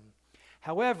with them.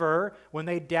 However, when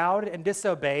they doubted and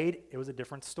disobeyed, it was a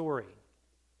different story.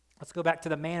 Let's go back to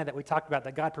the manna that we talked about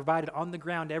that God provided on the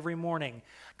ground every morning.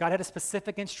 God had a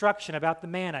specific instruction about the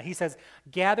manna. He says,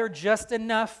 gather just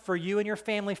enough for you and your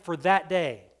family for that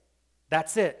day.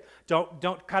 That's it. Don't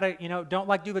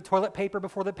do the toilet paper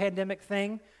before the pandemic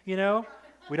thing,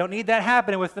 We don't need that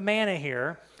happening with the manna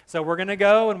here. So we're going to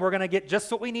go and we're going to get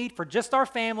just what we need for just our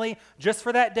family, just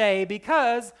for that day,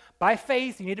 because by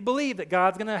faith, you need to believe that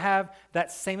God's going to have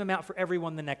that same amount for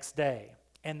everyone the next day.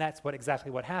 And that's exactly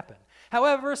what happened.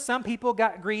 However, some people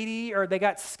got greedy or they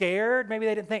got scared. Maybe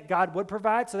they didn't think God would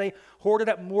provide, so they hoarded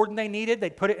up more than they needed.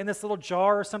 They'd put it in this little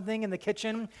jar or something in the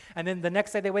kitchen, and then the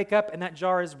next day they wake up and that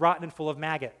jar is rotten and full of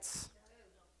maggots.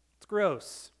 It's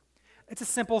gross. It's a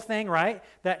simple thing, right?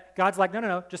 That God's like,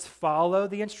 no, just follow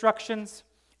the instructions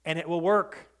and it will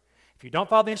work. If you don't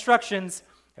follow the instructions,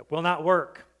 it will not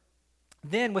work.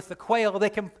 Then with the quail, they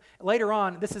can, later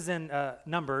on, this is in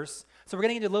Numbers, so we're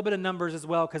getting into a little bit of Numbers as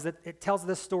well because it tells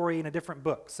this story in a different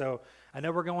book. So I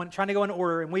know we're trying to go in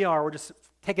order, and we're just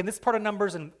taking this part of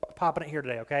Numbers and popping it here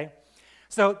today, okay?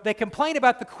 So they complained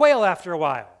about the quail after a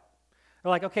while.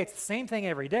 They're like, okay, it's the same thing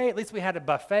every day. At least we had a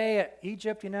buffet at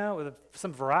Egypt, with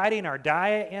some variety in our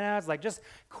diet, It's like just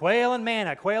quail and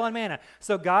manna.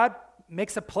 So God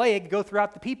makes a plague go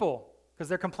throughout the people because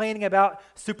they're complaining about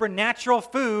supernatural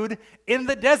food in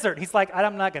the desert. He's like,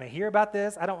 I'm not going to hear about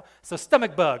this. So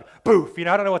stomach bug, boof. I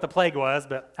don't know what the plague was,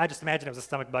 but I just imagine it was a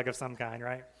stomach bug of some kind,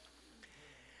 right?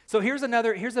 So here's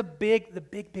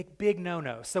the big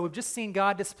no-no. So we've just seen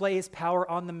God display his power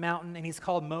on the mountain, and he's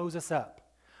called Moses up.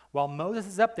 While Moses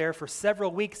is up there for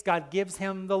several weeks, God gives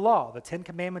him the law, the 10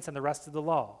 Commandments and the rest of the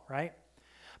law, right?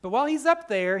 But while he's up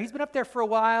there, he's been up there for a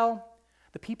while.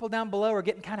 The people down below are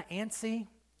getting kind of antsy.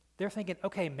 They're thinking,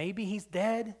 okay, maybe he's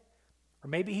dead, or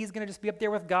maybe he's going to just be up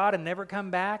there with God and never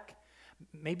come back.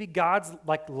 Maybe God's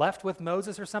left with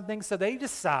Moses or something. So they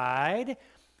decide,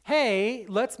 hey,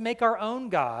 let's make our own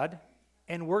God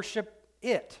and worship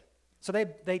it. So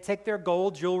they take their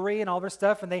gold jewelry and all their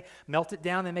stuff and they melt it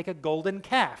down. They make a golden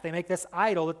calf. They make this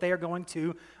idol that they are going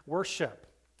to worship.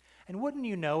 And wouldn't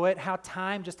you know it, how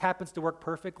time just happens to work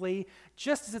perfectly.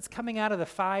 Just as it's coming out of the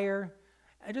fire,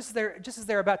 and just as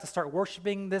they're about to start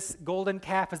worshiping this golden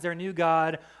calf as their new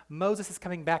god, Moses is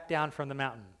coming back down from the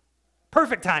mountain.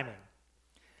 Perfect timing.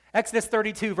 Exodus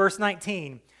 32, verse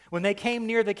 19. When they came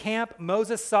near the camp,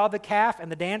 Moses saw the calf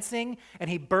and the dancing, and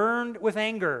he burned with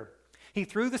anger. He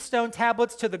threw the stone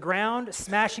tablets to the ground,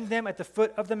 smashing them at the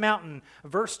foot of the mountain.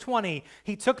 Verse 20,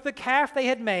 he took the calf they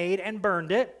had made and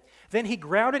burned it. Then he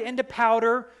ground it into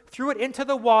powder, threw it into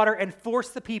the water, and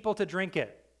forced the people to drink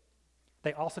it.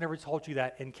 They also never told you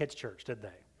that in kids' church, did they?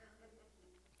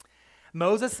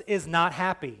 Moses is not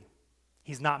happy.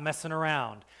 He's not messing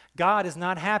around. God is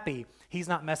not happy. He's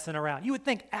not messing around. You would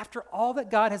think after all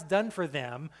that God has done for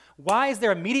them, why is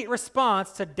their immediate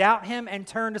response to doubt him and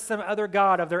turn to some other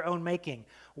god of their own making?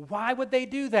 Why would they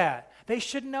do that? They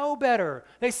should know better.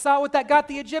 They saw what that got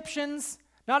the Egyptians.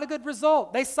 Not a good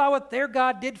result. They saw what their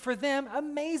God did for them.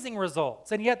 Amazing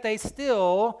results. And yet they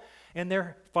still, in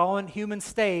their fallen human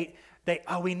state,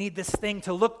 we need this thing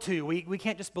to look to. We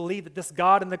can't just believe that this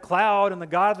God in the cloud and the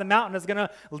God of the mountain is going to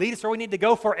lead us where we need to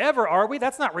go forever, are we?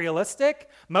 That's not realistic.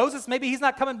 Moses, maybe he's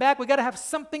not coming back. We got to have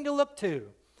something to look to.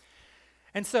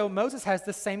 And so Moses has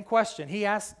this same question. He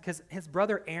asks, because his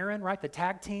brother Aaron, right, the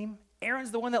tag team,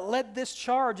 Aaron's the one that led this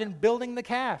charge in building the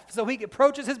calf. So he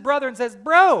approaches his brother and says,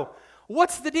 bro,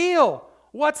 what's the deal?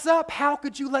 What's up? How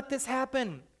could you let this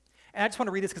happen? And I just want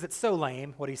to read this because it's so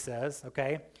lame, what he says,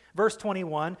 okay? Verse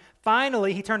 21,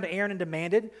 finally he turned to Aaron and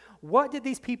demanded, what did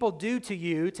these people do to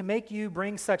you to make you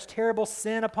bring such terrible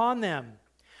sin upon them?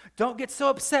 Don't get so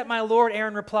upset, my lord,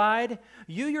 Aaron replied.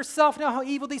 You yourself know how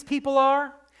evil these people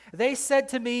are. They said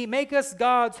to me, make us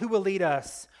gods who will lead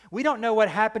us. We don't know what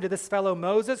happened to this fellow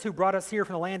Moses who brought us here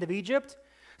from the land of Egypt.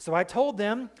 So I told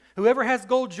them, whoever has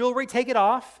gold jewelry, take it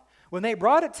off. When they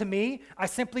brought it to me, I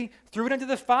simply threw it into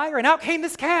the fire, and out came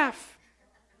this calf.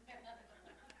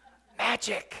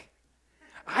 Magic.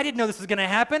 I didn't know this was going to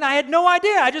happen. I had no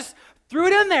idea. I just threw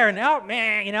it in there, and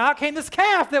out came this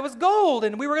calf that was gold,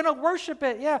 and we were going to worship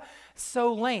it. Yeah,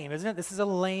 so lame, isn't it? This is a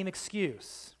lame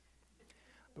excuse.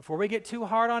 Before we get too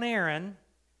hard on Aaron,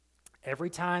 every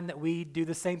time that we do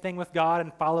the same thing with God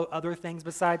and follow other things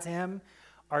besides him,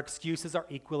 our excuses are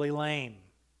equally lame.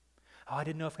 Oh, I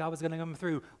didn't know if God was going to come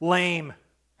through. Lame.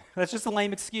 That's just a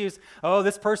lame excuse. Oh,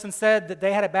 this person said that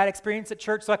they had a bad experience at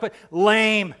church, so I quit.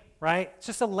 Lame, right? It's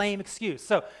just a lame excuse.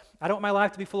 So I don't want my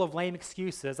life to be full of lame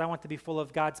excuses. I want to be full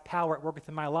of God's power at work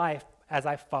within my life as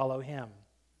I follow him.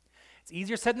 It's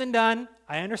easier said than done.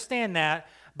 I understand that,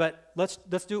 but let's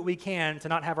do what we can to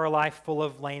not have our life full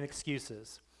of lame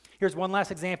excuses. Here's one last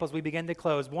example as we begin to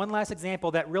close. One last example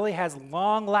that really has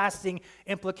long-lasting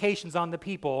implications on the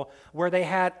people where they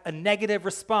had a negative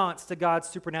response to God's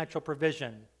supernatural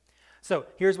provision. So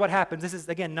here's what happens. This is,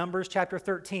 again, Numbers chapter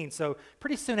 13. So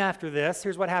pretty soon after this,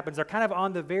 here's what happens. They're kind of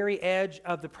on the very edge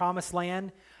of the promised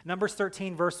land. Numbers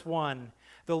 13, verse 1.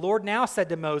 The Lord now said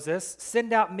to Moses,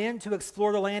 send out men to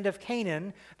explore the land of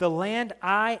Canaan, the land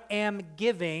I am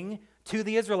giving to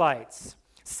the Israelites.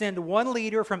 Send one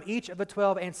leader from each of the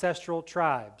 12 ancestral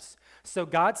tribes. So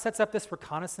God sets up this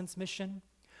reconnaissance mission.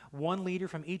 One leader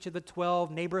from each of the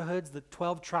 12 neighborhoods, the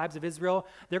 12 tribes of Israel.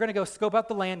 They're going to go scope out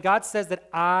the land. God says that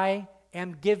I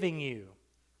am giving you.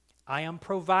 I am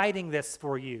providing this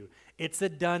for you. It's a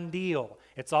done deal.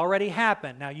 It's already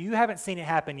happened. Now, you haven't seen it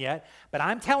happen yet, but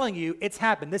I'm telling you it's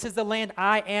happened. This is the land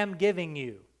I am giving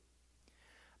you.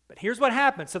 But here's what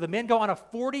happens. So the men go on a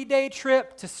 40-day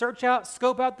trip to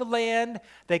scope out the land.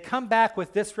 They come back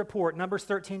with this report, Numbers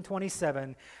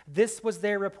 13:27. This was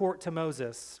their report to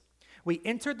Moses. We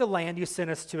entered the land you sent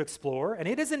us to explore, and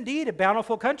it is indeed a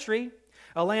bountiful country,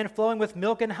 a land flowing with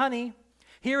milk and honey.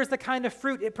 Here is the kind of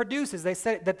fruit it produces. They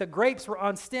said that the grapes were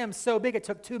on stems so big it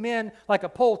took 2 men like a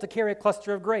pole to carry a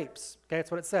cluster of grapes. Okay,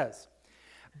 that's what it says.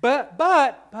 But,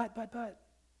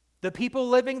 the people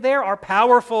living there are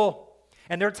powerful,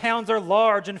 and their towns are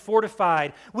large and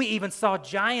fortified. We even saw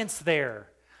giants there,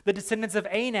 the descendants of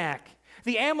Anak.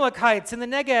 The Amalekites in the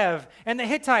Negev, and the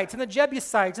Hittites, and the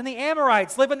Jebusites, and the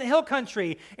Amorites live in the hill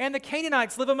country, and the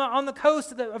Canaanites live on the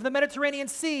coast of the Mediterranean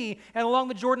Sea and along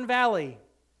the Jordan Valley.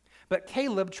 But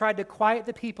Caleb tried to quiet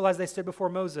the people as they stood before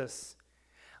Moses.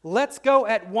 Let's go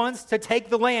at once to take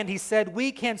the land, he said.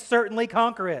 We can certainly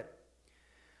conquer it.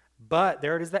 But,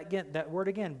 there it is that word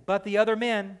again, but the other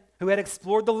men who had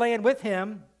explored the land with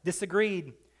him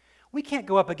disagreed. We can't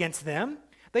go up against them.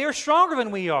 They are stronger than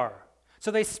we are. So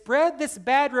they spread this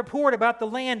bad report about the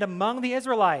land among the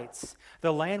Israelites.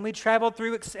 The land we traveled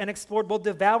through and explored will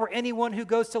devour anyone who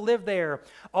goes to live there.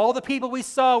 All the people we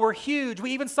saw were huge. We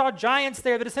even saw giants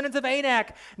there, the descendants of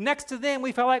Anak. Next to them,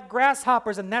 we felt like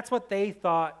grasshoppers, and that's what they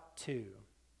thought too.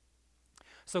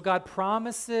 So God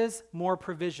promises more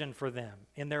provision for them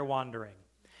in their wandering.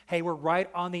 Hey, we're right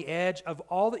on the edge of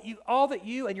all that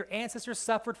you and your ancestors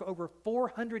suffered for over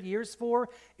 400 years for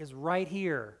is right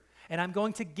here. And I'm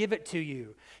going to give it to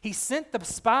you. He sent the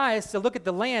spies to look at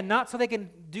the land, not so they can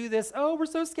do this, oh, we're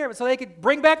so scared, but so they could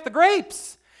bring back the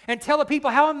grapes and tell the people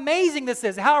how amazing this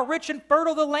is, how rich and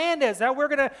fertile the land is, how we're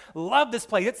going to love this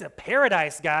place. It's a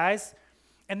paradise, guys.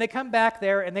 And they come back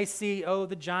there and they see, oh,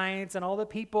 the giants and all the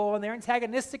people, and they're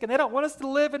antagonistic, and they don't want us to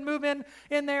live and move in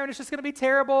there, and it's just going to be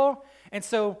terrible. And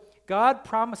so God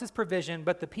promises provision,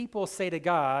 but the people say to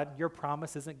God, your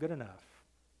promise isn't good enough.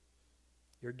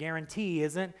 Your guarantee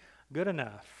isn't good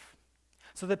enough.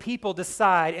 So the people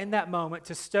decide in that moment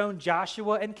to stone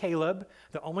Joshua and Caleb,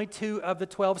 the only 2 of the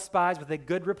 12 spies with a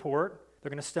good report. They're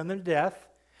going to stone them to death.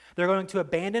 They're going to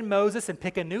abandon Moses and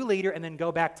pick a new leader and then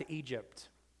go back to Egypt.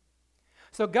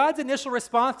 So God's initial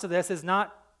response to this is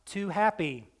not too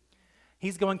happy.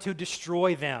 He's going to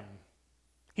destroy them.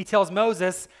 He tells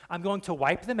Moses, I'm going to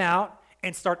wipe them out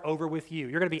and start over with you.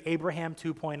 You're going to be Abraham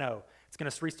 2.0. It's going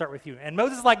to restart with you. And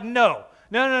Moses is like, no.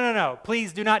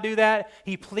 Please do not do that.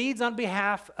 He pleads on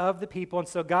behalf of the people. And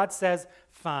so God says,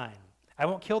 fine. I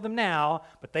won't kill them now,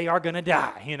 but they are going to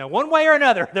die. One way or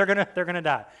another, they're going to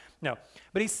die. No.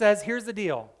 But he says, here's the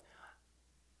deal.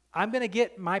 I'm going to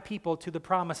get my people to the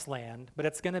promised land, but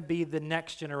it's going to be the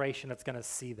next generation that's going to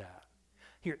see that.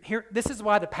 Here, this is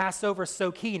why the Passover is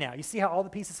so key now. You see how all the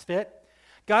pieces fit?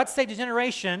 God saved a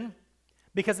generation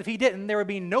because if he didn't, there would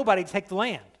be nobody to take the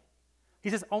land. He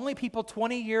says only people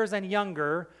 20 years and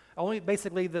younger, only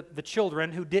basically the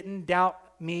children who didn't doubt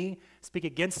me, speak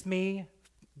against me,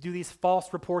 do these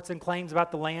false reports and claims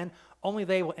about the land, only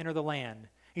they will enter the land.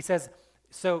 He says,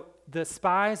 so the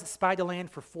spies spied the land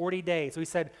for 40 days. So he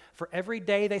said, for every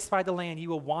day they spied the land, you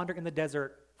will wander in the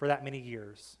desert for that many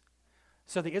years.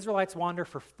 So the Israelites wander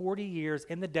for 40 years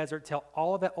in the desert till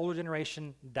all of that older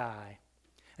generation die,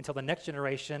 until the next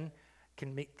generation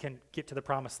can get to the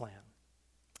promised land.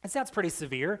 It sounds pretty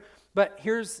severe, but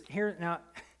here now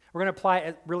we're going to apply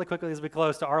it really quickly as we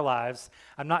close to our lives.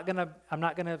 I'm not going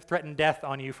to threaten death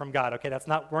on you from God. Okay,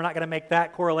 we're not going to make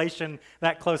that correlation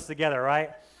that close together, right?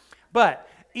 But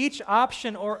each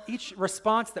option or each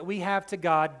response that we have to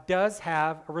God does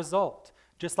have a result,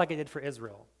 just like it did for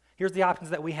Israel. Here's the options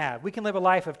that we have. We can live a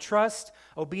life of trust,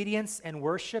 obedience, and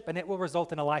worship, and it will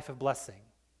result in a life of blessing.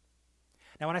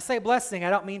 Now, when I say blessing,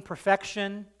 I don't mean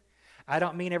perfection. I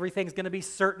don't mean everything's going to be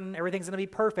certain, everything's going to be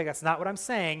perfect. That's not what I'm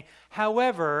saying.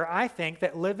 However, I think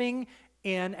that living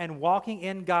in and walking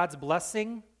in God's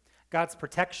blessing, God's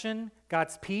protection,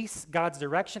 God's peace, God's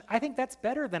direction, I think that's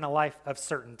better than a life of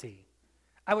certainty.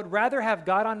 I would rather have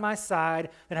God on my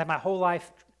side than have my whole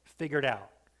life figured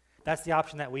out. That's the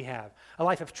option that we have. A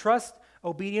life of trust,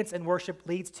 obedience, and worship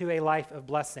leads to a life of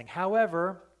blessing.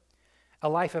 However, a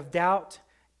life of doubt,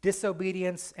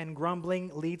 disobedience, and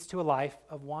grumbling leads to a life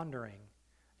of wandering,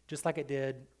 just like it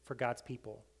did for God's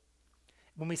people.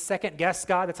 When we second guess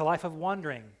God, it's a life of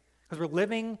wandering, because we're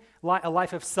living a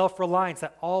life of self-reliance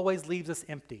that always leaves us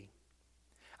empty.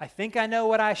 I think I know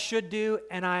what I should do,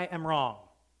 and I am wrong.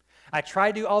 I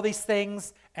try to do all these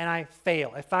things, and I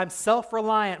fail. If I'm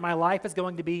self-reliant, my life is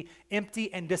going to be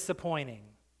empty and disappointing.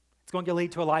 It's going to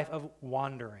lead to a life of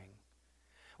wandering.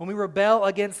 When we rebel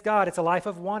against God, it's a life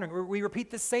of wandering. We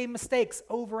repeat the same mistakes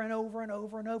over and over and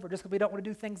over and over just because we don't want to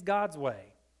do things God's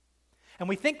way. And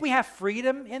we think we have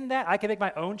freedom in that. I can make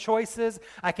my own choices.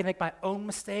 I can make my own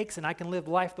mistakes, and I can live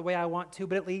life the way I want to,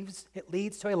 but it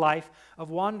leads to a life of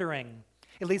wandering.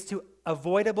 It leads to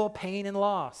avoidable pain and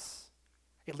loss.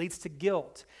 It leads to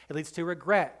guilt. It leads to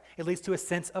regret. It leads to a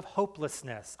sense of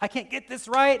hopelessness. I can't get this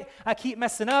right. I keep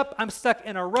messing up. I'm stuck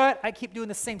in a rut. I keep doing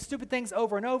the same stupid things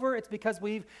over and over. It's because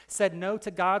we've said no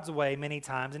to God's way many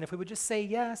times. And if we would just say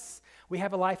yes, we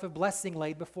have a life of blessing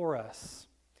laid before us.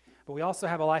 But we also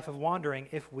have a life of wandering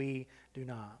if we do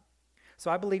not.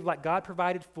 So I believe like God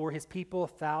provided for his people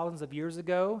thousands of years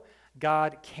ago,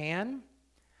 God can,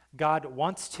 God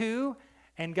wants to,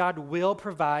 and God will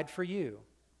provide for you.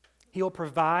 He will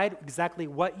provide exactly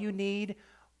what you need,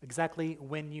 exactly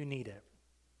when you need it.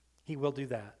 He will do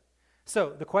that. So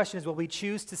the question is, will we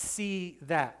choose to see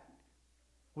that?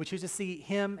 We choose to see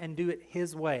him and do it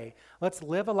his way. Let's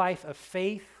live a life of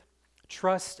faith,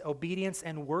 trust, obedience,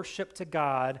 and worship to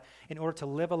God in order to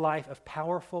live a life of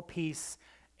powerful peace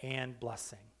and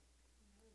blessing.